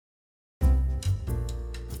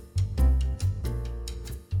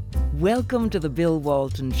Welcome to the Bill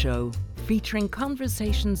Walton Show, featuring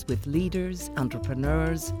conversations with leaders,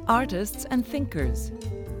 entrepreneurs, artists, and thinkers.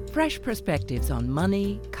 Fresh perspectives on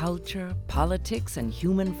money, culture, politics, and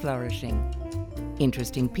human flourishing.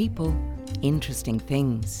 Interesting people, interesting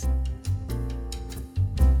things.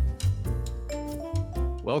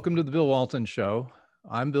 Welcome to the Bill Walton Show.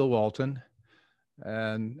 I'm Bill Walton,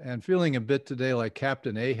 and feeling a bit today like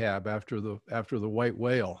Captain Ahab after the white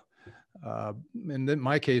whale. In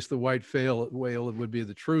my case, the white whale would be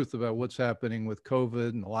the truth about what's happening with COVID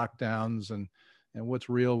and the lockdowns and what's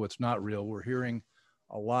real, what's not real. We're hearing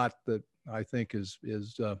a lot that I think is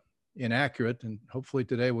inaccurate, and hopefully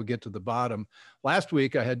today we'll get to the bottom. Last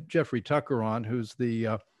week I had Jeffrey Tucker on, who's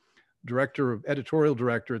the editorial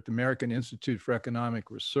director at the American Institute for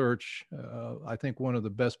Economic Research. I think one of the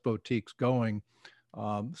best boutiques going,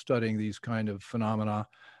 studying these kind of phenomena.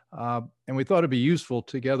 And we thought it'd be useful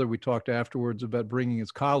together. We talked afterwards about bringing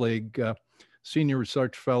his colleague, senior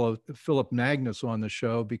research fellow Phil Magness, on the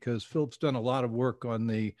show, because Phil's done a lot of work on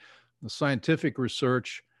the scientific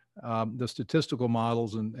research, the statistical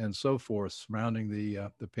models, and so forth surrounding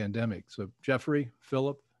the pandemic. So Jeffrey,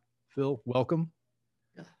 Phil, welcome.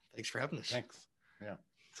 Yeah, thanks for having us. Thanks. Yeah.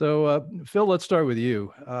 So Phil, let's start with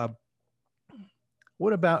you.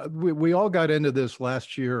 What about, we all got into this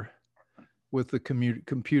last year with the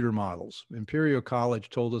computer models. Imperial College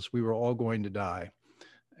told us we were all going to die,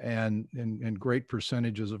 and great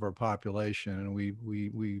percentages of our population. And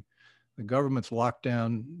the government's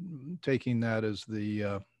lockdown, taking that as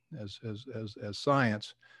the as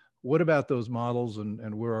science. What about those models,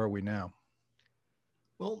 and where are we now?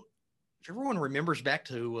 Well, if everyone remembers back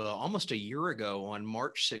to almost a year ago on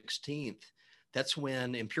March 16th, that's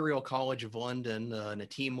when Imperial College of London and a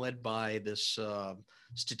team led by this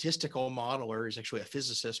statistical modeler, is actually a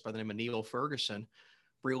physicist by the name of Neil Ferguson,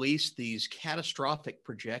 released these catastrophic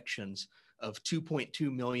projections of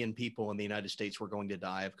 2.2 million people in the United States were going to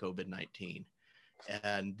die of COVID-19.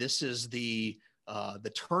 And this is the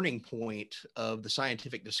turning point of the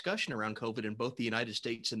scientific discussion around COVID in both the United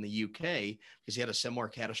States and the UK, because he had a similar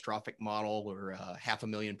catastrophic model where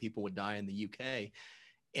 500,000 people would die in the UK.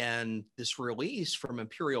 And this release from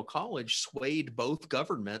Imperial College swayed both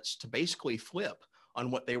governments to basically flip on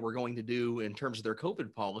what they were going to do in terms of their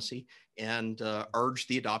COVID policy and urged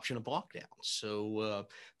the adoption of lockdowns. So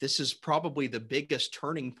this is probably the biggest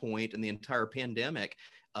turning point in the entire pandemic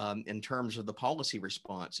in terms of the policy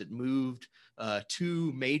response. It moved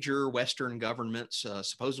two major Western governments,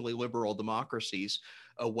 supposedly liberal democracies,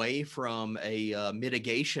 away from a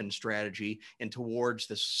mitigation strategy and towards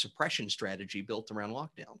the suppression strategy built around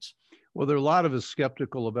lockdowns. Well, there are a lot of us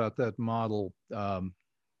skeptical about that model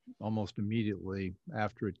almost immediately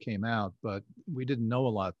after it came out, but we didn't know a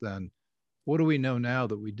lot then. What do we know now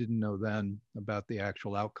that we didn't know then about the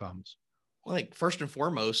actual outcomes? Well, I think first and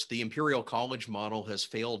foremost, the Imperial College model has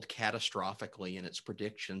failed catastrophically in its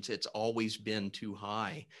predictions. It's always been too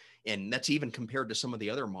high. And that's even compared to some of the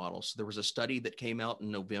other models. There was a study that came out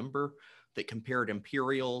in November that compared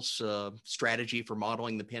Imperial's strategy for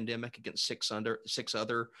modeling the pandemic against six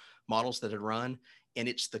other models that had run. And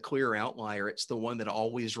it's the clear outlier. It's the one that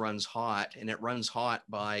always runs hot, and it runs hot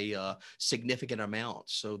by significant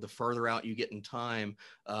amounts. So the further out you get in time,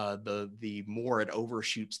 the more it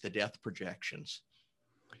overshoots the death projections.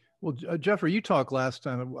 Well, Jeffrey, you talked last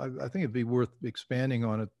time, I think it'd be worth expanding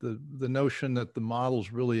on it, the notion that the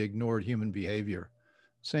models really ignored human behavior.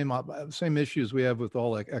 Same issues we have with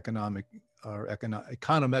all econometric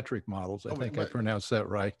models. I think I pronounced that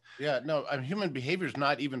right. Yeah, no, human behavior is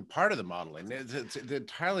not even part of the modeling. It's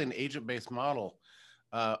entirely an agent-based model.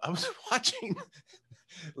 I was watching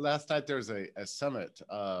last night, there was a summit,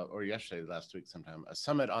 or yesterday, last week sometime, a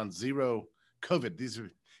summit on zero COVID. These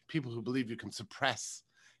are people who believe you can suppress,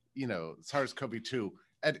 SARS-CoV-2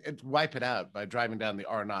 and wipe it out by driving down the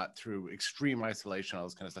R0 through extreme isolation, all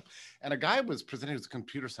this kind of stuff. And a guy was presenting, as a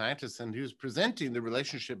computer scientist, and he was presenting the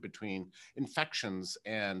relationship between infections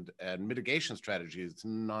and mitigation strategies,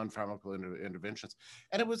 non-pharmacological interventions.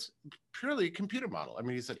 And it was purely a computer model. I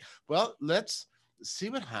mean, he said, well, let's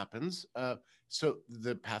see what happens. So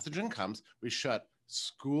the pathogen comes, we shut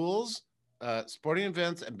schools, sporting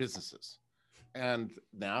events, and businesses. And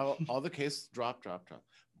now all the cases drop.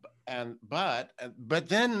 But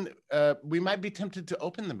then we might be tempted to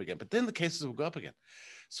open them again, but then the cases will go up again.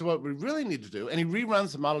 So what we really need to do, and he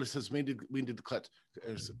reruns the model, he says we need to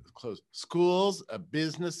close schools,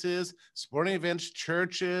 businesses, sporting events,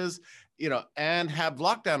 churches, and have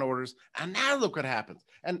lockdown orders. And now look what happens.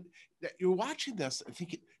 And you're watching this and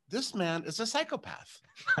thinking, this man is a psychopath.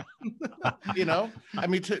 I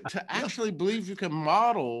mean, to actually believe you can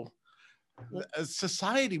model a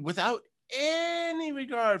society without any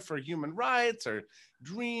regard for human rights or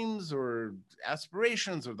dreams or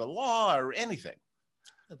aspirations or the law or anything.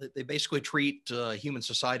 They basically treat human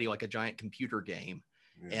society like a giant computer game.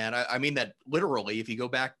 Yeah. And I mean that literally. If you go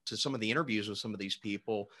back to some of the interviews with some of these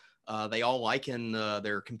people, they all liken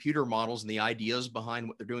their computer models and the ideas behind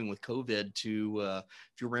what they're doing with COVID to,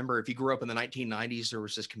 if you remember, if you grew up in the 1990s, there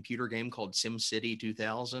was this computer game called SimCity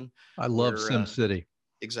 2000. I love SimCity.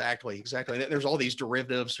 Exactly. And there's all these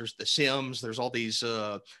derivatives. There's the Sims. There's all these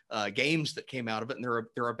games that came out of it, and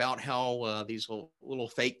they're about how these little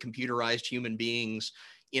fake computerized human beings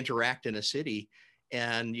interact in a city.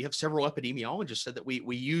 And you have several epidemiologists said that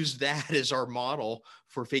we use that as our model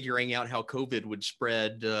for figuring out how COVID would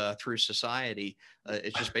spread through society.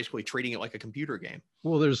 It's just basically treating it like a computer game.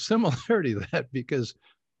 Well, there's similarity to that because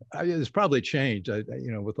it's probably changed,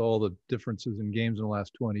 with all the differences in games in the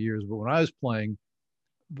last 20 years. But when I was playing,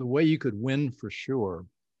 the way you could win for sure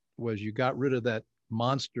was you got rid of that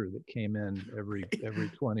monster that came in every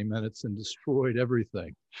 20 minutes and destroyed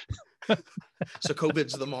everything. So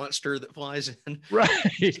COVID's the monster that flies in. Right.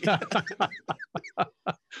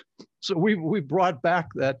 So we brought back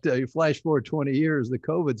that, you flash forward 20 years, the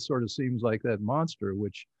COVID sort of seems like that monster,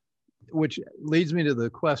 which leads me to the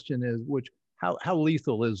question is, how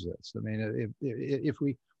lethal is this? I mean, if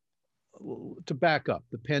we, to back up,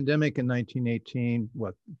 the pandemic in 1918,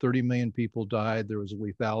 30 million people died. There was a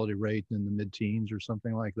lethality rate in the mid-teens or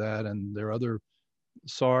something like that. And there are other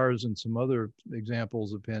SARS and some other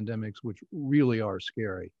examples of pandemics which really are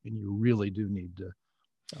scary, and you really do need to.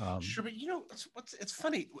 Sure, but it's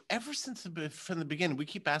funny. Ever since from the beginning, we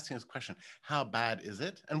keep asking this question: how bad is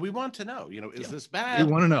it? And we want to know. Is this bad?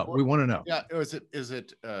 We want to know. We want to know. Yeah. Or is it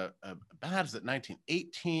bad? Is it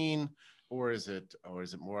 1918? Or is it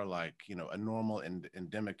more like, a normal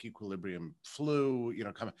endemic equilibrium flu,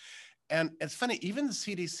 coming? And it's funny, even the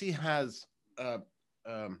CDC has have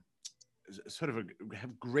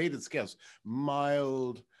graded scales: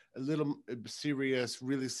 mild, a little serious,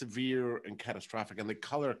 really severe, and catastrophic, and they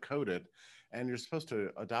color code it. And you're supposed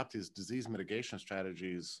to adopt these disease mitigation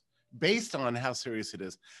strategies based on how serious it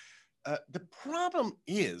is. The problem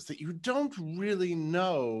is that you don't really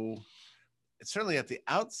know, certainly at the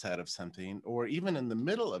outset of something, or even in the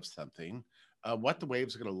middle of something, what the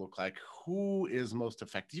waves are going to look like, who is most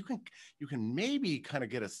affected. You can maybe kind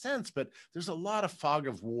of get a sense, but there's a lot of fog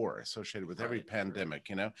of war associated with every pandemic,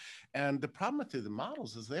 And the problem with the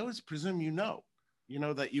models is they always presume that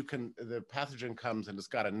the pathogen comes and it's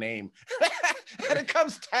got a name. And it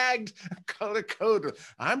comes tagged color code.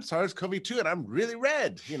 I'm SARS-CoV-2 and I'm really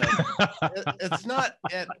red. It's not,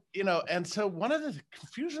 and so one of the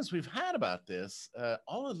confusions we've had about this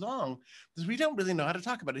all along is we don't really know how to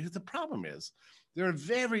talk about it. The problem is there are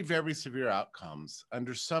very, very severe outcomes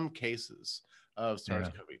under some cases of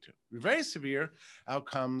SARS-CoV-2. Very severe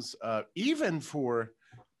outcomes, even for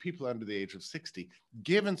people under the age of 60,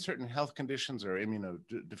 given certain health conditions or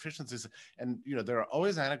immunodeficiencies. And, there are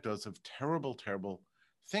always anecdotes of terrible, terrible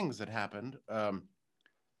things that happened.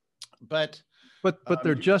 But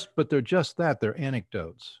they're just that. They're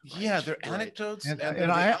anecdotes. Yeah, they're anecdotes.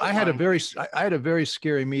 And I had a very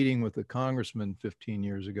scary meeting with a congressman 15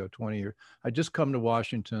 years ago, 20 years. I just come to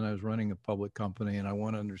Washington. I was running a public company, and I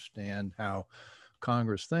want to understand how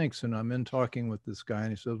Congress thinks. And I'm in talking with this guy,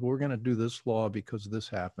 and he says, we're going to do this law because this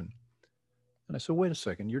happened. And I said, wait a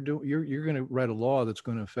second, you're going to write a law that's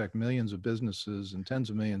going to affect millions of businesses and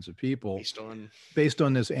tens of millions of people based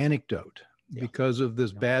on this anecdote. Because of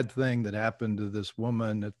this bad thing that happened to this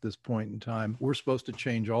woman at this point in time. We're supposed to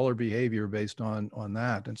change all our behavior based on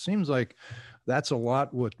that. And it seems like that's a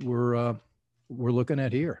lot what we're looking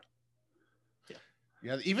at here.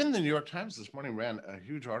 Yeah, even the New York Times this morning ran a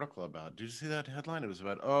huge article about, did you see that headline? It was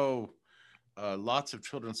about, lots of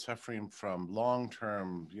children suffering from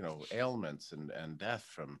long-term, ailments and death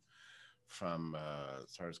from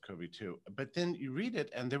SARS-CoV-2. But then you read it,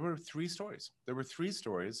 and there were three stories.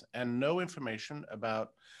 And no information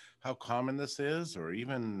about how common this is, or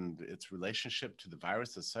even its relationship to the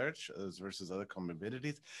virus as such, versus other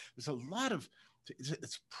comorbidities. There's a lot of,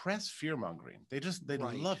 it's press fear-mongering. They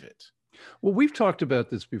love it. Well, we've talked about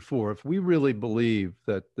this before. If we really believe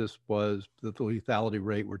that the lethality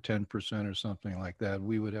rate were 10% or something like that,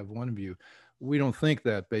 we would have one view. We don't think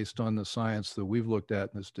that based on the science that we've looked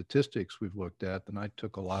at and the statistics we've looked at. And I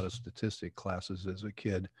took a lot of statistic classes as a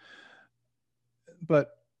kid.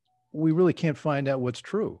 But we really can't find out what's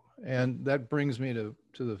true. And that brings me to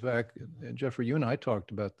the fact, and Jeffrey, you and I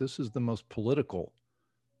talked about, this is the most political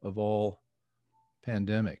of all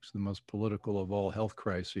pandemics, the most political of all health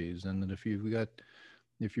crises. And that if you've got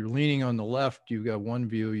if you're leaning on the left, you've got one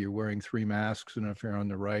view, you're wearing 3 masks. And if you're on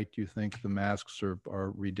the right, you think the masks are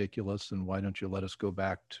ridiculous. And why don't you let us go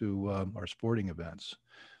back to our sporting events?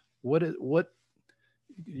 Do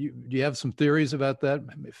you have some theories about that?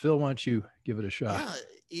 Phil, why don't you give it a shot? Yeah,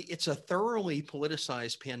 it's a thoroughly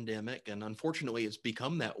politicized pandemic, and unfortunately, it's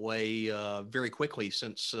become that way very quickly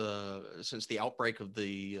since the outbreak of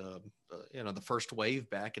the the first wave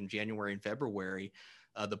back in January and February.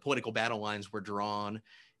 The political battle lines were drawn,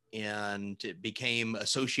 and it became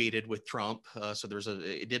associated with Trump. So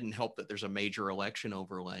it didn't help that there's a major election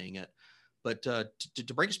overlaying it. But to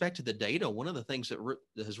bring us back to the data, one of the things that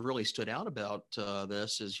has really stood out about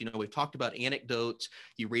this is, we've talked about anecdotes.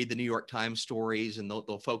 You read the New York Times stories, and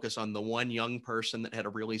they'll focus on the one young person that had a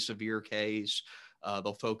really severe case.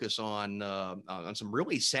 They'll focus on some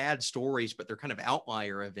really sad stories, but they're kind of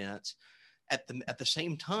outlier events. At the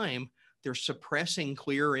same time, they're suppressing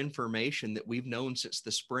clear information that we've known since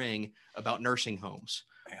the spring about nursing homes.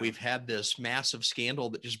 We've had this massive scandal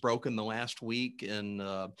that just broke in the last week in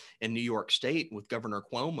New York State with Governor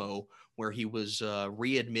Cuomo, where he was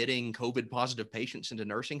readmitting COVID positive patients into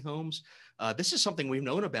nursing homes. This is something we've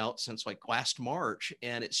known about since like last March,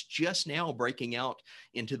 and it's just now breaking out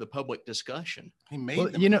into the public discussion.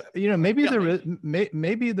 Maybe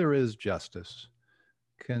there is justice.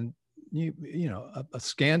 Can a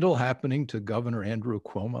scandal happening to Governor Andrew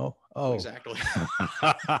Cuomo? Oh, exactly.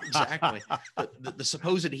 Exactly. The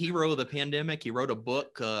supposed hero of the pandemic. He wrote a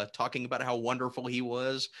book talking about how wonderful he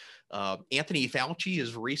was. Anthony Fauci,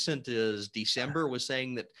 as recent as December, was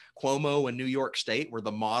saying that Cuomo and New York State were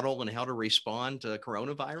the model in how to respond to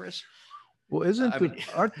coronavirus. Well,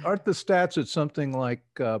 aren't the stats at something like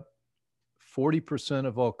 40%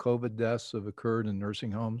 of all COVID deaths have occurred in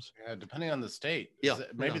nursing homes? Yeah, depending on the state. Yeah,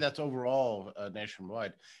 maybe that's overall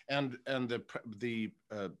nationwide. And the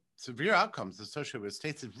severe outcomes associated with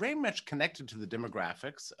states is very much connected to the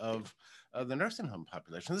demographics of the nursing home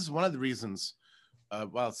population. This is one of the reasons.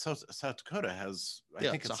 South Dakota has, I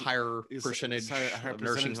think it's a higher percentage of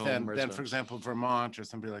nursing home than, for example, Vermont or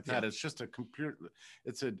something like that. Yeah. It's just a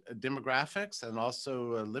demographics and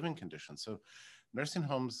also living conditions. So nursing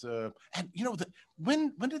homes, and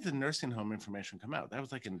when did the nursing home information come out? That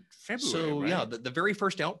was like in February. So right? Yeah, the very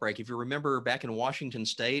first outbreak, if you remember back in Washington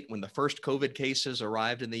State, when the first COVID cases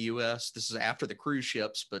arrived in the U.S., this is after the cruise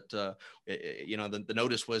ships, but the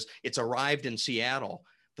notice was it's arrived in Seattle.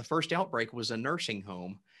 The first outbreak was a nursing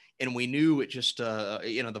home. And we knew it just,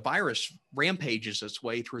 the virus rampages its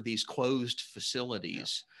way through these closed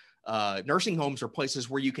facilities. Yeah. Nursing homes are places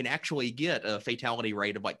where you can actually get a fatality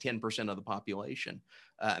rate of like 10% of the population.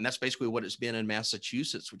 And that's basically what it's been in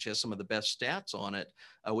Massachusetts, which has some of the best stats on it.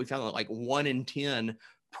 We found that like 1 in 10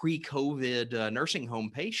 pre-COVID nursing home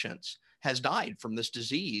patients has died from this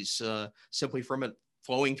disease simply from it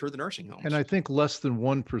flowing through the nursing homes. And I think less than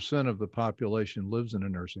 1% of the population lives in a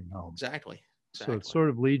nursing home. Exactly. So it sort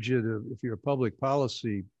of leads you to, if you're a public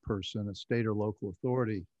policy person, a state or local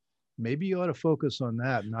authority, maybe you ought to focus on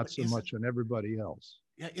that, not so much on everybody else.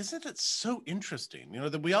 Yeah, isn't it so interesting?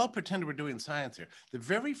 That we all pretend we're doing science here. The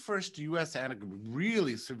very first U.S.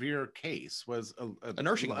 really severe case was a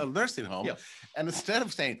nursing home. Yeah. And instead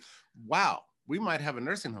of saying, wow, we might have a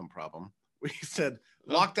nursing home problem, we said,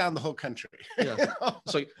 lock down the whole country. Yeah.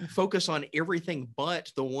 So focus on everything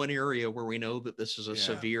but the one area where we know that this is a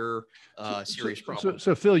severe, serious problem.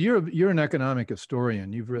 So Phil, you're an economic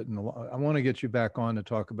historian. You've written a lot. I want to get you back on to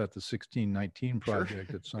talk about the 1619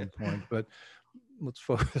 project at some point, but let's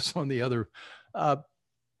focus on the other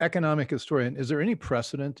economic historian. Is there any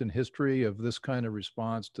precedent in history of this kind of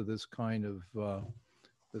response to this kind of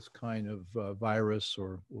virus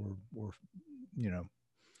or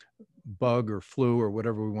bug or flu or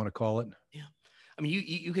whatever we want to call it? Yeah. I mean,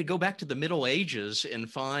 you could go back to the Middle Ages and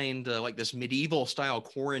find like this medieval style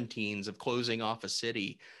quarantines of closing off a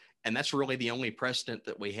city. And that's really the only precedent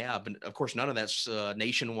that we have. And of course, none of that's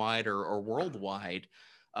nationwide or worldwide.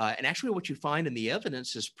 And actually what you find in the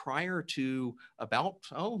evidence is prior to about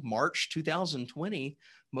March 2020,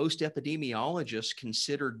 most epidemiologists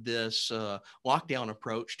considered this lockdown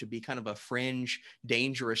approach to be kind of a fringe,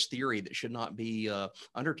 dangerous theory that should not be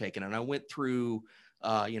undertaken. And I went through,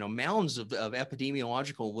 mounds of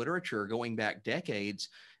epidemiological literature going back decades,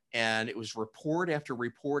 and it was report after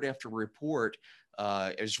report after report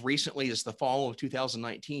As recently as the fall of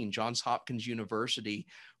 2019, Johns Hopkins University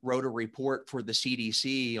wrote a report for the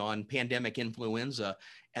CDC on pandemic influenza.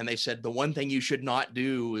 And they said the one thing you should not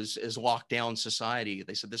do is lock down society.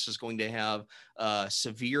 They said this is going to have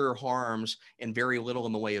severe harms and very little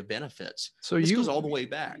in the way of benefits. So this goes all the way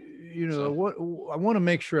back. What I want to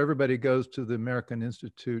make sure everybody goes to the American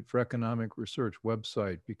Institute for Economic Research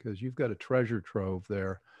website, because you've got a treasure trove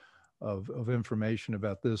there of information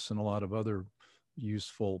about this and a lot of other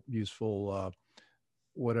useful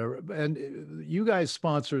whatever. And you guys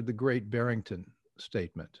sponsored the Great Barrington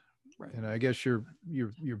Statement. Right. And I guess you're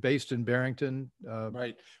based in Barrington.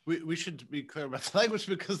 Right. We should be clear about the language,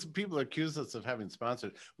 because people accuse us of having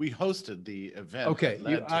sponsored. We hosted the event. Okay.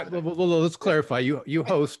 Let's clarify. You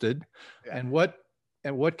hosted, yeah. and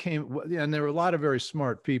what came, and there were a lot of very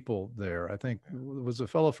smart people there. I think there was a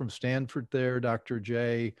fellow from Stanford there, Dr.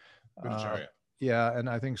 J. Yeah, and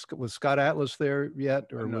I think, was Scott Atlas there yet,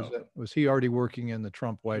 or no. was he already working in the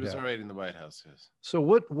Trump White House? He was already in the White House, yes. So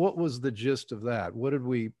what was the gist of that? What did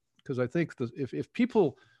we? Because I think if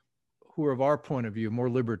people who are of our point of view, more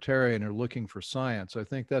libertarian, are looking for science, I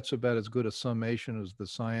think that's about as good a summation as the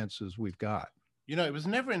sciences we've got. It was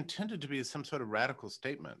never intended to be some sort of radical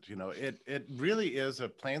statement. It really is a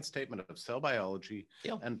plain statement of cell biology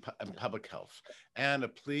and public health, and a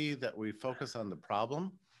plea that we focus on the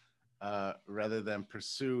problem rather than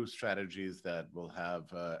pursue strategies that will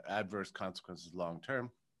have adverse consequences long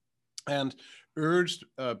term. And urged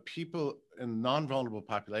people in non-vulnerable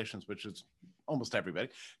populations, which is almost everybody,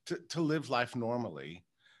 to live life normally,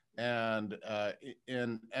 and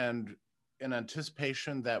in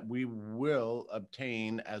anticipation that we will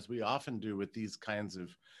obtain, as we often do with these kinds of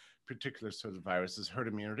particular sort of viruses, herd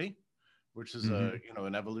immunity, which is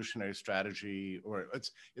an evolutionary strategy, or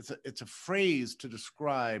it's a phrase to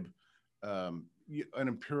describe an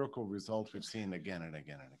empirical result we've seen again and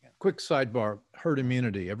again and again. Quick sidebar: herd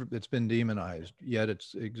immunity. It's been demonized, yet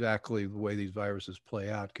it's exactly the way these viruses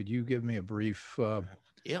play out. Could you give me a brief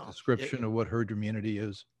description of what herd immunity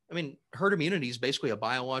is? I mean, herd immunity is basically a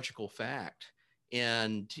biological fact,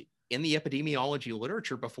 and in the epidemiology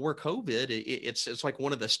literature before COVID, it's like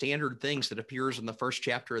one of the standard things that appears in the first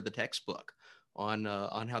chapter of the textbook on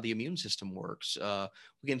how the immune system works.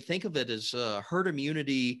 We can think of it as herd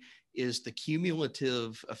immunity is the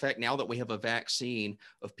cumulative effect, now that we have a vaccine,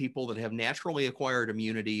 of people that have naturally acquired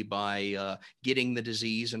immunity by getting the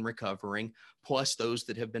disease and recovering, plus those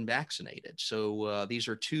that have been vaccinated. So these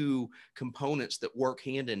are two components that work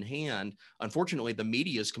hand in hand. Unfortunately, the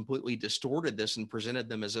media has completely distorted this and presented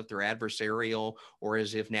them as if they're adversarial, or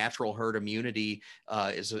as if natural herd immunity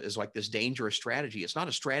is like this dangerous strategy. It's not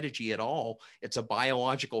a strategy at all. It's a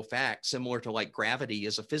biological fact, similar to like gravity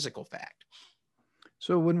is a physical fact.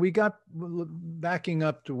 So when we got backing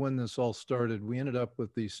up to when this all started, we ended up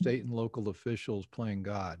with the state and local officials playing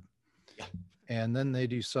God. Yeah. And then they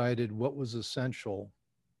decided what was essential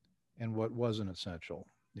and what wasn't essential.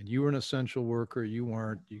 And you were an essential worker, you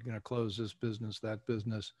weren't. You're going to close this business, that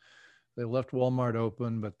business. They left Walmart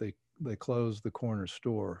open, but they closed the corner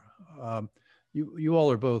store. You all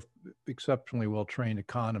are both exceptionally well-trained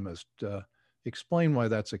economists. Explain why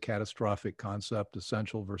that's a catastrophic concept,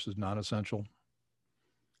 essential versus non-essential.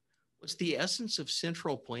 It's the essence of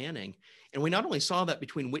central planning. And we not only saw that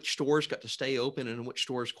between which stores got to stay open and which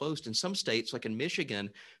stores closed. In some states, like in Michigan,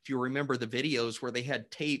 if you remember the videos where they had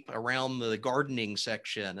tape around the gardening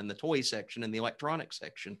section and the toy section and the electronics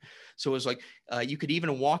section. So it was like you could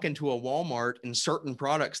even walk into a Walmart and certain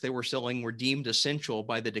products they were selling were deemed essential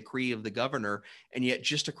by the decree of the governor. And yet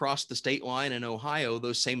just across the state line in Ohio,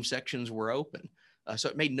 those same sections were open. So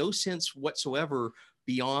it made no sense whatsoever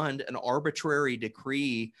beyond an arbitrary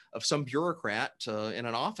decree of some bureaucrat in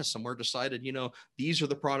an office somewhere decided, these are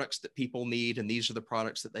the products that people need and these are the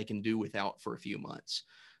products that they can do without for a few months.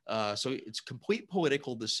 So it's a complete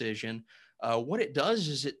political decision. What it does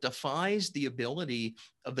is it defies the ability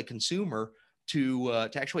of the consumer to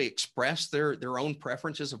actually express their own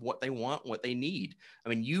preferences of what they want, what they need. I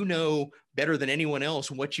mean, better than anyone else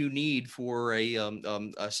what you need for a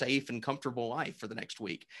safe and comfortable life for the next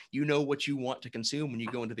week. You know what you want to consume when you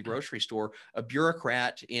go into the grocery store. A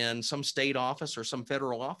bureaucrat in some state office or some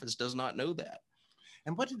federal office does not know that.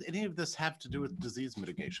 And what did any of this have to do with disease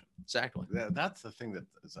mitigation? Exactly. That's the thing that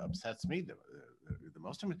upsets me the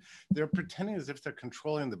most. I mean, they're pretending as if they're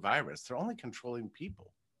controlling the virus. They're only controlling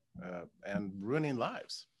people. And ruining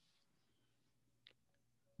lives.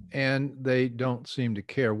 And they don't seem to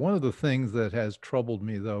care. One of the things that has troubled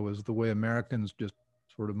me, though, is the way Americans just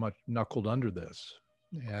sort of much knuckled under this.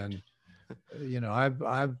 And,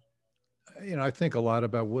 I think a lot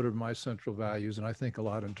about what are my central values, and I think a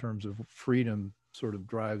lot in terms of freedom sort of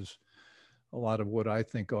drives a lot of what I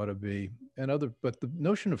think ought to be. But the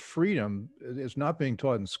notion of freedom is not being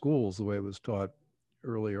taught in schools the way it was taught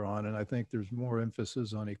earlier on. And I think there's more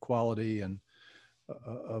emphasis on equality and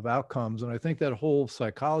of outcomes. And I think that whole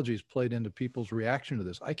psychology is played into people's reaction to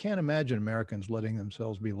this. I can't imagine Americans letting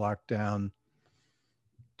themselves be locked down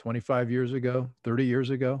 25 years ago, 30 years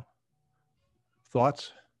ago.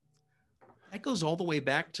 Thoughts? That goes all the way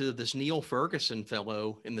back to this Neil Ferguson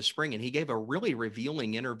fellow in the spring, and he gave a really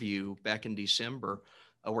revealing interview back in December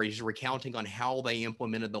where he's recounting on how they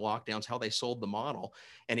implemented the lockdowns, how they sold the model.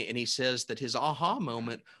 And he says that his aha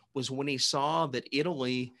moment was when he saw that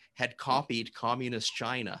Italy had copied communist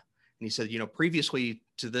China. And he said, previously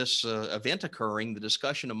to this event occurring, the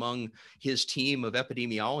discussion among his team of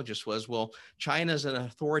epidemiologists was, well, China's an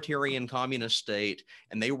authoritarian communist state,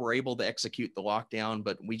 and they were able to execute the lockdown,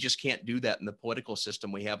 but we just can't do that in the political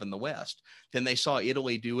system we have in the West. Then they saw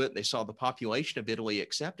Italy do it. They saw the population of Italy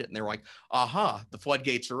accept it. And they're like, aha, the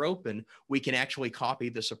floodgates are open. We can actually copy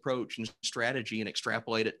this approach and strategy and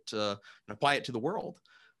extrapolate it and apply it to the world.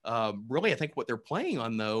 Really, I think what they're playing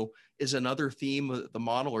on, though, is another theme that the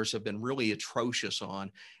modelers have been really atrocious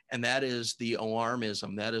on, and that is the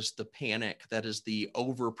alarmism, that is the panic, that is the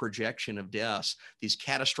over-projection of deaths, these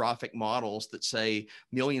catastrophic models that say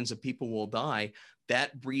millions of people will die.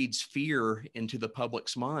 That breeds fear into the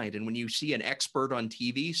public's mind. And when you see an expert on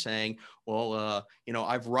TV saying, well,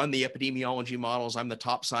 I've run the epidemiology models, I'm the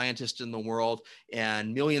top scientist in the world,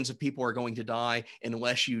 and millions of people are going to die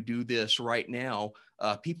unless you do this right now,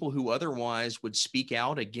 people who otherwise would speak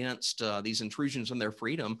out against these intrusions on their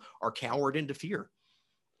freedom are cowered into fear.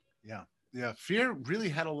 Yeah. Yeah, fear really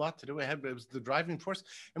had a lot to do with it. It was the driving force.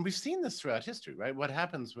 And we've seen this throughout history, right? What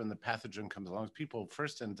happens when the pathogen comes along is people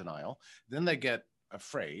first in denial, then they get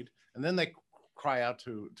afraid, and then they cry out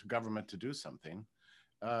to government to do something.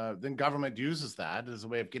 Then government uses that as a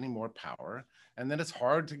way of getting more power. And then it's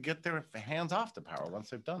hard to get their hands off the power once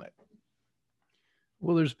they've done it.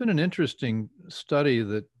 Well, there's been an interesting study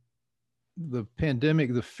that the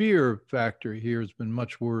pandemic, the fear factor here has been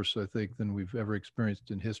much worse, I think, than we've ever experienced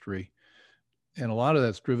in history. And a lot of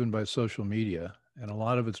that's driven by social media, and a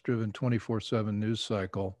lot of it's driven 24/7 news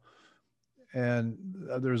cycle. And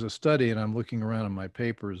there's a study, and I'm looking around in my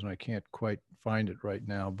papers, and I can't quite find it right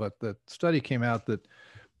now, but the study came out that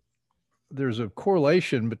there's a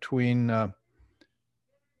correlation between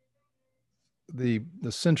the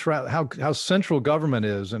central how central government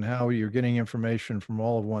is and how you're getting information from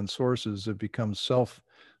all of one's sources. It becomes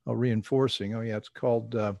self-reinforcing. Oh yeah, it's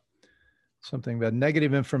called something about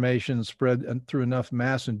negative information spread through enough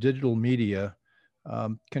mass and digital media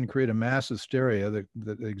can create a mass hysteria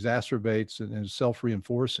that exacerbates and is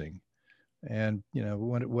self-reinforcing. And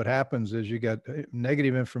what happens is you get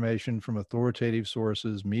negative information from authoritative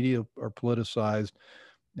sources, media are politicized,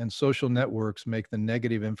 and social networks make the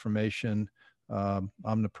negative information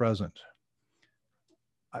omnipresent.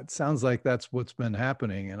 It sounds like that's what's been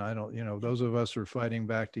happening. And I don't, those of us who are fighting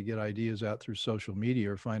back to get ideas out through social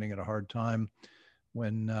media are finding it a hard time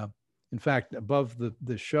when, in fact, above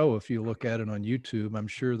the show, if you look at it on YouTube, I'm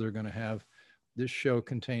sure they're going to have, this show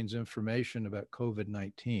contains information about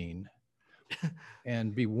COVID-19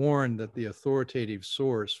 and be warned that the authoritative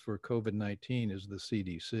source for COVID-19 is the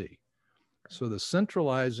CDC. So the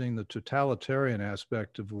centralizing, the totalitarian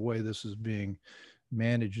aspect of the way this is being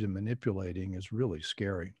managed and manipulating is really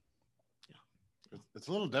scary. It's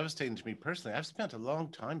a little devastating to me personally. I've spent a long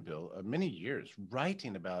time, Bill, many years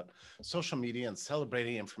writing about social media and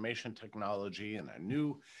celebrating information technology and a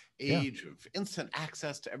new age of instant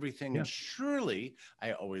access to everything. And surely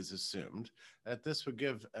I always assumed that this would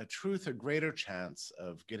give truth a greater chance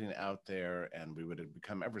of getting out there, and we would have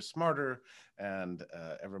become ever smarter and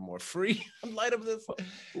ever more free in light of this.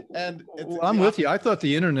 And I'm with you. I thought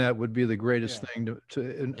the internet would be the greatest thing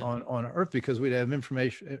on earth, because we'd have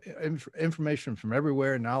information from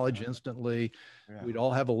everywhere, knowledge instantly. We'd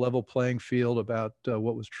all have a level playing field about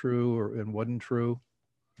what was true and wasn't true.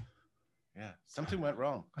 Yeah, something went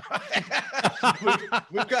wrong.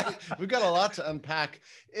 we've got a lot to unpack.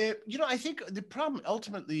 I think the problem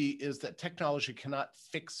ultimately is that technology cannot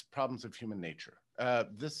fix problems of human nature.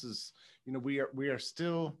 This is, we are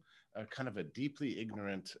still kind of a deeply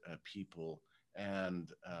ignorant people. And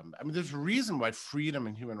there's a reason why freedom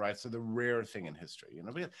and human rights are the rare thing in history.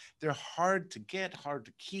 They're hard to get, hard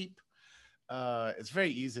to keep. It's very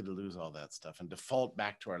easy to lose all that stuff and default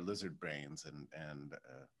back to our lizard brains and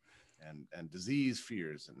and disease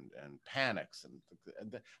fears and panics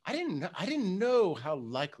and I didn't know how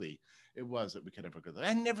likely it was that we could ever go there.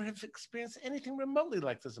 I never have experienced anything remotely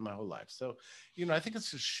like this in my whole life. So, I think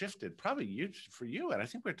it's just shifted probably for you. And I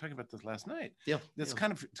think we were talking about this last night. Yeah. It's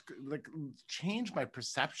kind of like changed my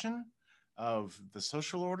perception of the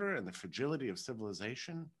social order and the fragility of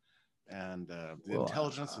civilization and the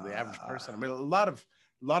intelligence of the average person. I mean, a lot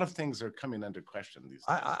of things are coming under question these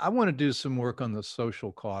days. I want to do some work on the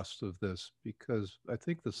social cost of this, because I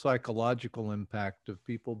think the psychological impact of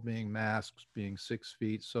people being masked, being 6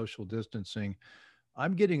 feet, social distancing,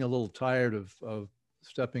 I'm getting a little tired of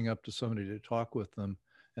stepping up to somebody to talk with them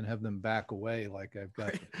and have them back away like I've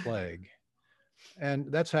got the plague.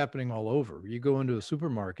 And that's happening all over. You go into a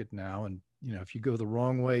supermarket now, and if you go the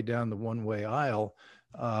wrong way down the one-way aisle,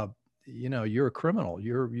 you're a criminal.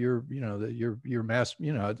 You're mass.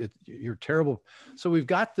 You're terrible. So we've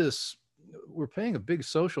got this. We're paying a big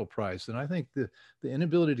social price, and I think the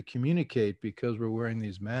inability to communicate because we're wearing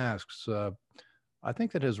these masks. I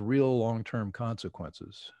think that has real long-term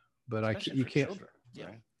consequences. But you can't. Children,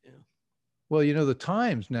 right? Yeah. Well, the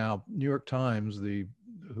Times now, New York Times,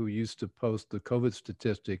 who used to post the COVID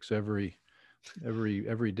statistics every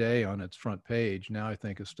day on its front page, now I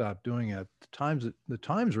think has stopped doing it. The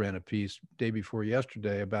Times ran a piece day before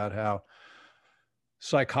yesterday about how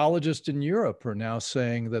psychologists in Europe are now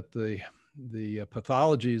saying that the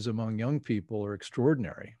pathologies among young people are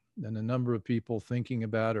extraordinary, and the number of people thinking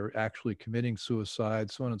about or actually committing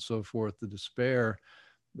suicide, so on and so forth, the despair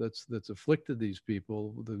that's afflicted these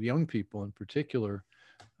people, the young people in particular,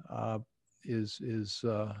 is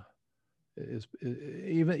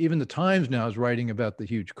even the Times now is writing about the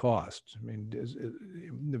huge cost. I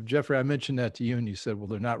mean, Jeffrey, I mentioned that to you, and you said, "Well,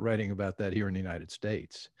 they're not writing about that here in the United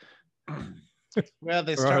States." Well,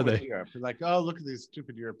 they start with Europe. They're like, "Oh, look at these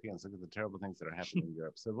stupid Europeans! Look at the terrible things that are happening in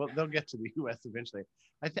Europe." So they'll get to the U.S. eventually.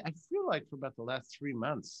 I feel like for about the last 3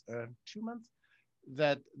 months, 2 months,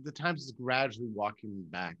 that the Times is gradually walking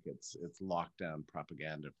back its lockdown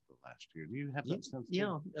propaganda for the last year. Do you have that sense?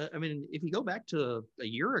 Yeah. I mean, if you go back to a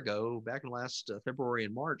year ago, back in last February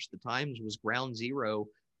and March, the Times was ground zero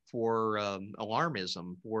for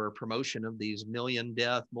alarmism, for promotion of these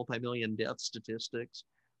multi-million death statistics,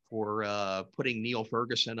 for putting Neil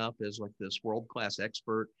Ferguson up as like this world-class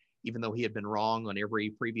expert, even though he had been wrong on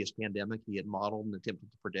every previous pandemic he had modeled and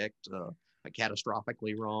attempted to predict,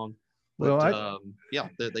 catastrophically wrong. But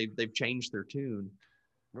they've changed their tune.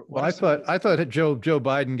 Well, I thought Joe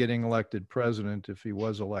Biden getting elected president, if he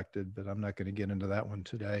was elected, but I'm not going to get into that one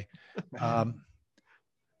today,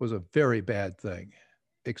 was a very bad thing,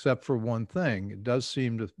 except for one thing. It does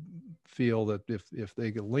seem to feel that if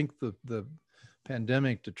they could link the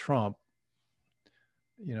pandemic to Trump,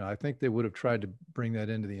 I think they would have tried to bring that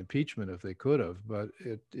into the impeachment if they could have. But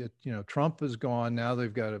Trump is gone now.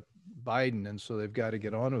 They've got Biden, and so they've got to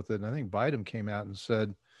get on with it. And I think Biden came out and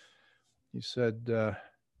said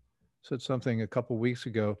something a couple of weeks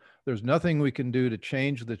ago. There's nothing we can do to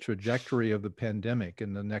change the trajectory of the pandemic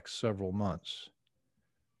in the next several months.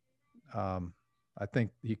 I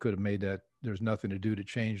think he could have made that. There's nothing to do to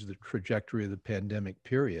change the trajectory of the pandemic,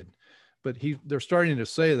 period. But they're starting to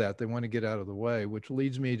say that they want to get out of the way, which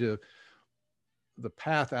leads me to the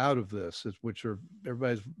path out of this, which are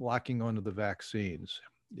everybody's locking onto the vaccines.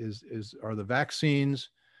 Do the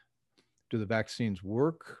vaccines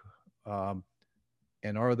work? And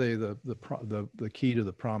are they the key to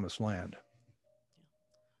the promised land?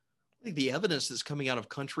 I think the evidence that's coming out of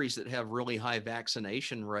countries that have really high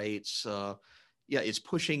vaccination rates, it's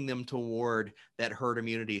pushing them toward that herd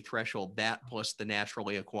immunity threshold. That plus the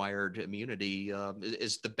naturally acquired immunity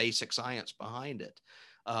is the basic science behind it.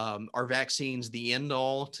 Are vaccines the end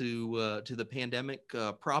all to the pandemic?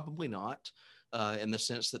 Probably not. In the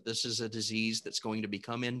sense that this is a disease that's going to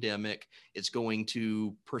become endemic. It's going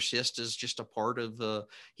to persist as just a part of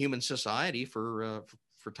human society for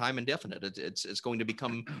time indefinite. It's going to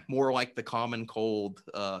become more like the common cold,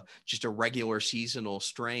 just a regular seasonal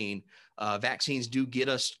strain. Vaccines do get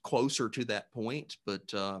us closer to that point,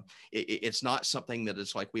 but it's not something that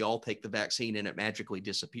it's like we all take the vaccine and it magically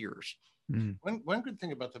disappears. One good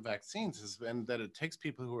thing about the vaccines is that it takes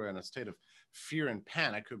people who are in a state of fear and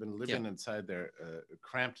panic, who've been living inside their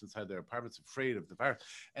cramped inside their apartments, afraid of the virus,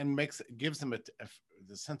 and gives them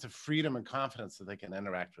the sense of freedom and confidence that they can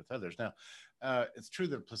interact with others. Now, it's true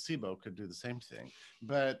that placebo could do the same thing,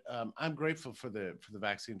 but I'm grateful for the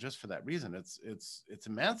vaccine just for that reason. It's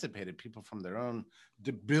emancipated people from their own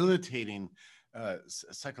debilitating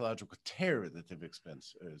psychological terror that they've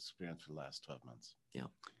experienced for the last 12 months. Yeah.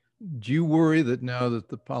 Do you worry that now that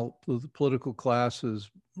the political class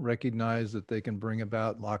has recognize that they can bring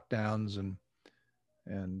about lockdowns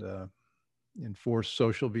and enforce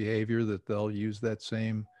social behavior, that they'll use those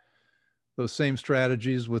same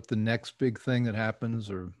strategies with the next big thing that happens,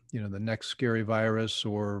 or the next scary virus,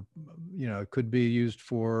 or it could be used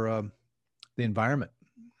for the environment.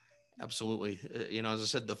 Absolutely. As I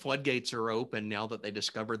said, the floodgates are open now that they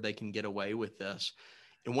discovered they can get away with this.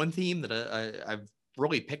 And one theme that I've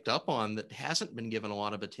really picked up on that hasn't been given a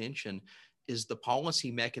lot of attention is the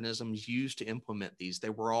policy mechanisms used to implement these. They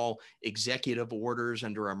were all executive orders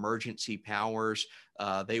under emergency powers.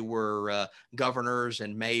 They were governors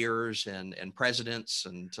and mayors and presidents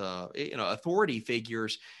and authority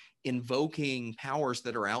figures invoking powers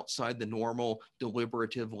that are outside the normal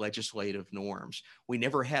deliberative legislative norms. We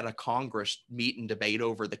never had a Congress meet and debate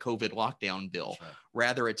over the COVID lockdown bill. Right.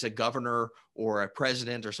 Rather, it's a governor or a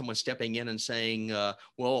president or someone stepping in and saying,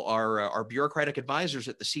 well, our bureaucratic advisors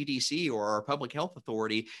at the CDC or our public health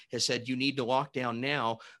authority has said you need to lock down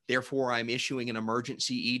now. Therefore, I'm issuing an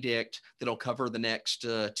emergency edict that'll cover the next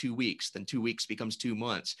 2 weeks. Then 2 weeks becomes 2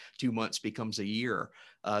 months. 2 months becomes a year.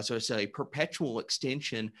 So it's a perpetual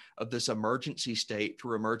extension of this emergency state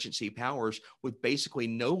through emergency powers with basically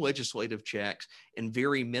no legislative checks and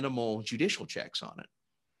very minimal judicial checks on it.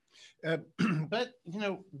 But,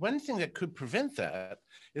 one thing that could prevent that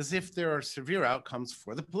is if there are severe outcomes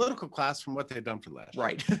for the political class from what they've done for the last year.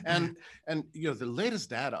 Right. And the latest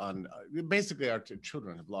data on basically our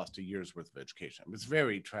children have lost a year's worth of education. It's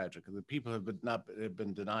very tragic. The people have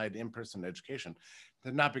been denied in-person education.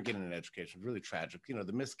 They've not been getting an education. It's really tragic.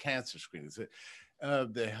 The missed cancer screenings,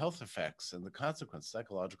 the health effects and the consequences,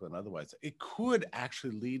 psychological and otherwise. It could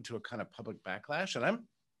actually lead to a kind of public backlash. And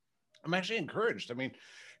I'm actually encouraged. I mean,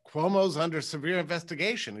 Cuomo's under severe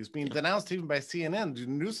investigation. He's being denounced even by CNN.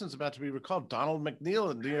 Newsom's about to be recalled. Donald McNeil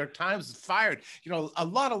of the New York Times is fired. A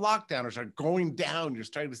lot of lockdowners are going down. You're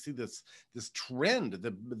starting to see this trend. The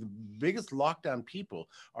biggest lockdown people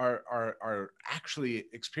are actually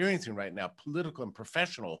experiencing right now political and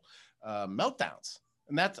professional meltdowns.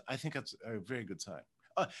 And I think that's a very good sign.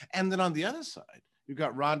 And then on the other side, you've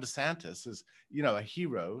got Ron DeSantis as, a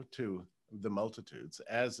hero to the multitudes,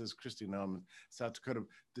 as is Kristi Noem in South Dakota,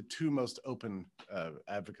 the two most open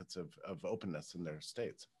advocates of openness in their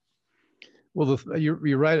states. Well,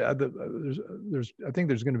 you're right. I think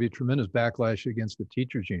there's going to be a tremendous backlash against the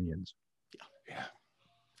teachers' unions. Yeah.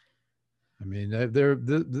 I mean,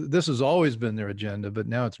 this has always been their agenda, but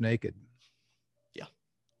now it's naked. Yeah.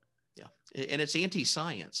 And it's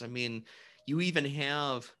anti-science. I mean, you even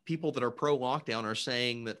have people that are pro-lockdown are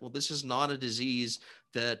saying that, well, this is not a disease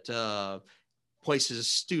that places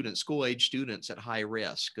school-age students at high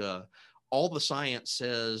risk. All the science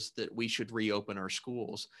says that we should reopen our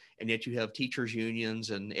schools, and yet you have teachers unions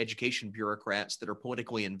and education bureaucrats that are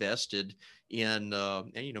politically invested in,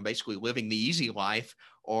 basically living the easy life,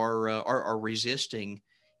 are resisting,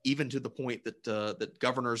 even to the point that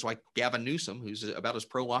governors like Gavin Newsom, who's about as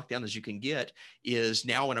pro-lockdown as you can get, is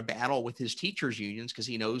now in a battle with his teachers unions because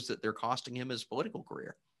he knows that they're costing him his political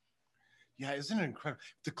career. Yeah, isn't it incredible?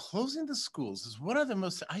 The closing the schools is one of the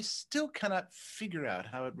most, I still cannot figure out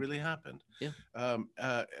how it really happened. Yeah.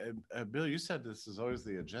 Bill, you said this is always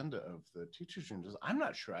the agenda of the teachers unions. I'm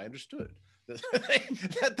not sure I understood that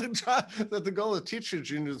the goal of teachers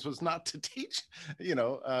unions was not to teach,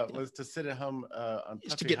 was to sit at home on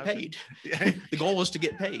It's to get paid. Yeah. The goal is to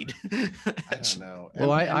get paid. I don't know.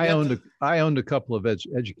 Well, I owned a couple of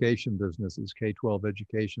education businesses, K-12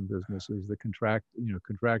 education businesses that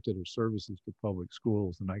contracted our services to public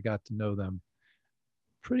schools, and I got to know them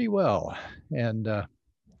pretty well. And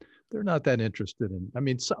they're not that interested in.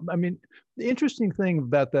 The interesting thing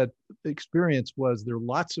about that experience was there are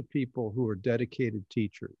lots of people who are dedicated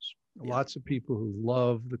teachers, lots of people who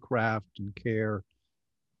love the craft and care,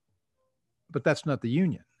 but that's not the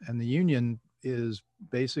union. And the union is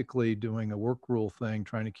basically doing a work rule thing,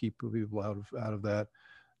 trying to keep people out of that.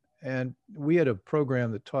 And we had a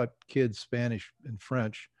program that taught kids Spanish and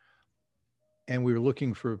French, and we were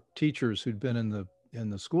looking for teachers who'd been in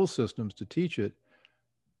the school systems to teach it.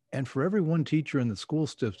 And for every one teacher in the school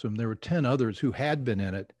system, there were 10 others who had been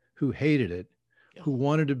in it, who hated it, who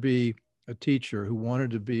wanted to be a teacher, who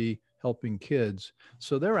wanted to be helping kids.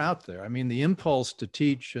 So they're out there. I mean, the impulse to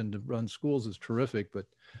teach and to run schools is terrific, but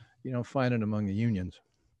you don't find it among the unions.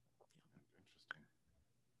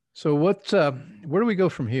 So where do we go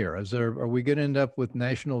from here? Are we going to end up with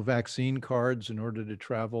national vaccine cards in order to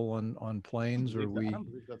travel on planes? I don't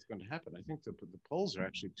believe that's going to happen. I think the polls are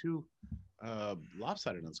actually too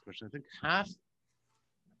lopsided on this question. I think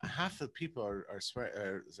half the people are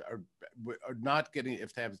not getting,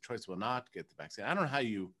 if they have the choice, will not get the vaccine. I don't know how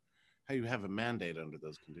you how you have a mandate under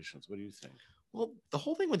those conditions. What do you think? Well, the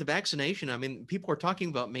whole thing with the vaccination, I mean, people are talking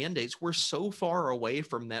about mandates. We're so far away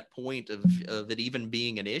from that point of it even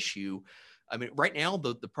being an issue. I mean, right now,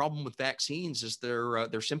 the problem with vaccines is there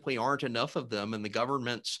simply aren't enough of them, and the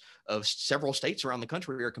governments of several states around the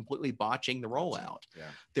country are completely botching the rollout. Yeah.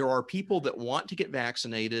 There are people that want to get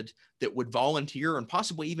vaccinated that would volunteer and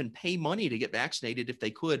possibly even pay money to get vaccinated if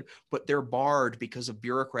they could, but they're barred because of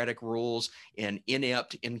bureaucratic rules and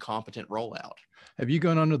inept, incompetent rollout. Have you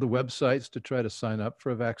gone onto the websites to try to sign up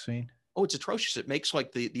for a vaccine? Oh, it's atrocious. It makes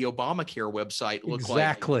like the Obamacare website look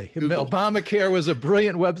exactly. like Google. Obamacare was a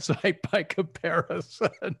brilliant website by comparison.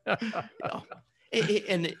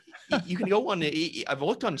 And you can go on, I've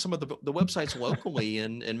looked on some of the websites locally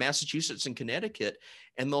in Massachusetts and Connecticut,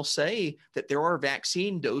 and they'll say that there are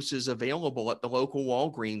vaccine doses available at the local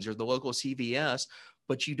Walgreens or the local CVS,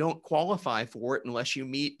 but you don't qualify for it unless you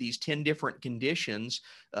meet these 10 different conditions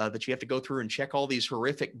that you have to go through and check all these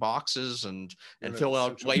horrific boxes and fill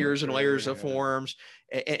out layers and layers of forms.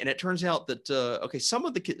 And it turns out that, okay, some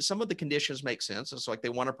of the conditions make sense. It's like they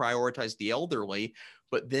want to prioritize the elderly,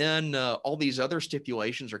 but then all these other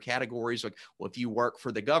stipulations or categories, like, well, if you work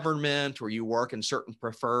for the government or you work in certain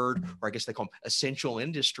preferred, or I guess they call them essential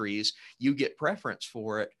industries, you get preference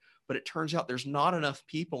for it. But it turns out there's not enough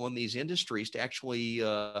people in these industries to actually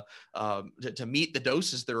to meet the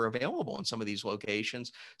doses that are available in some of these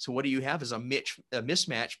locations. So what do you have is a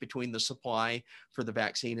mismatch between the supply for the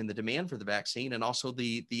vaccine and the demand for the vaccine, and also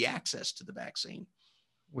the access to the vaccine.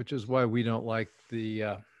 Which is why we don't like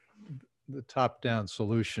the top-down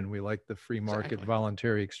solution. We like the free market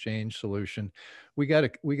voluntary exchange solution. We got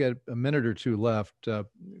a minute or two left.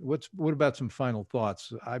 What about some final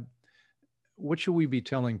thoughts? What should we be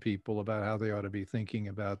telling people about how they ought to be thinking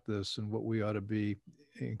about this, and what we ought to be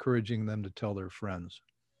encouraging them to tell their friends?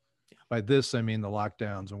 Yeah. By this, I mean the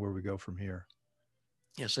lockdowns and where we go from here.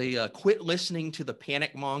 Yeah, so quit listening to the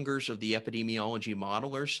panic mongers of the epidemiology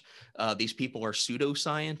modelers. These people are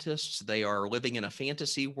pseudoscientists. They are living in a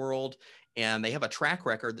fantasy world, and they have a track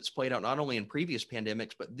record that's played out not only in previous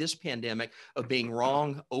pandemics, but this pandemic, of being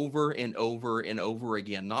wrong over and over and over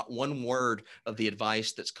again. Not one word of the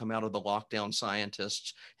advice that's come out of the lockdown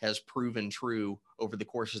scientists has proven true over the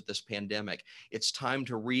course of this pandemic. It's time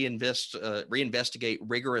to reinvestigate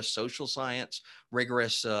rigorous social science,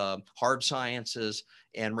 rigorous hard sciences,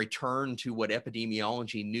 and return to what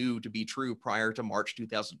epidemiology knew to be true prior to March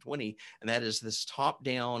 2020. And that is this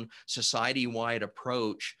top-down, society-wide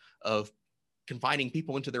approach of confining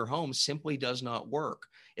people into their homes simply does not work.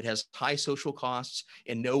 It has high social costs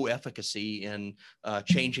and no efficacy in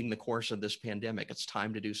changing the course of this pandemic. It's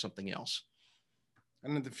time to do something else.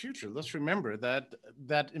 And in the future, let's remember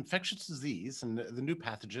that infectious disease and the new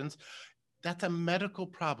pathogens, that's a medical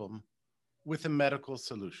problem with a medical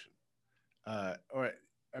solution, or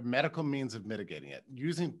a medical means of mitigating it.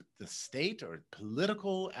 Using the state or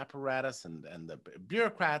political apparatus and the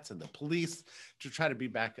bureaucrats and the police to try to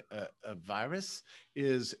beat back a virus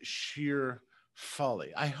is sheer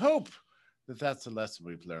folly. I hope that that's a lesson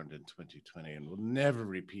we've learned in 2020, and we'll never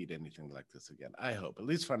repeat anything like this again. I hope, at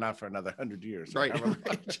least for another 100 years. Right.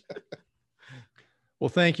 Well,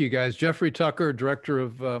 thank you, guys. Jeffrey Tucker,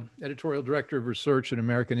 editorial director of research at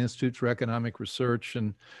American Institute for Economic Research,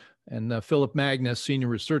 and Philip Magness, senior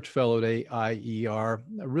research fellow at AIER.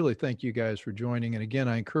 I really thank you guys for joining. And again,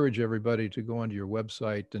 I encourage everybody to go onto your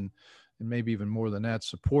website and maybe even more than that,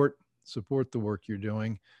 support the work you're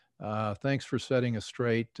doing. Thanks for setting us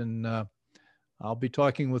straight. And I'll be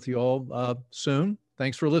talking with you all soon.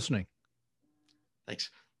 Thanks for listening. Thanks.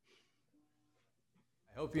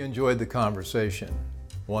 I hope you enjoyed the conversation.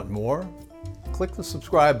 Want more? Click the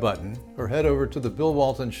subscribe button or head over to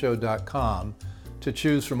thebillwaltonshow.com to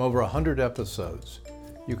choose from over 100 episodes.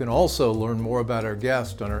 You can also learn more about our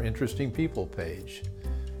guest on our Interesting People page.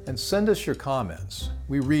 And send us your comments.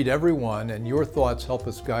 We read every one, and your thoughts help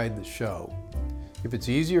us guide the show. If it's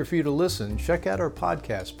easier for you to listen, check out our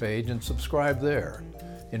podcast page and subscribe there.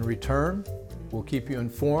 In return, we'll keep you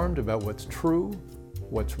informed about what's true,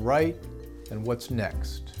 what's right, and what's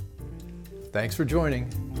next. Thanks for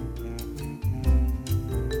joining.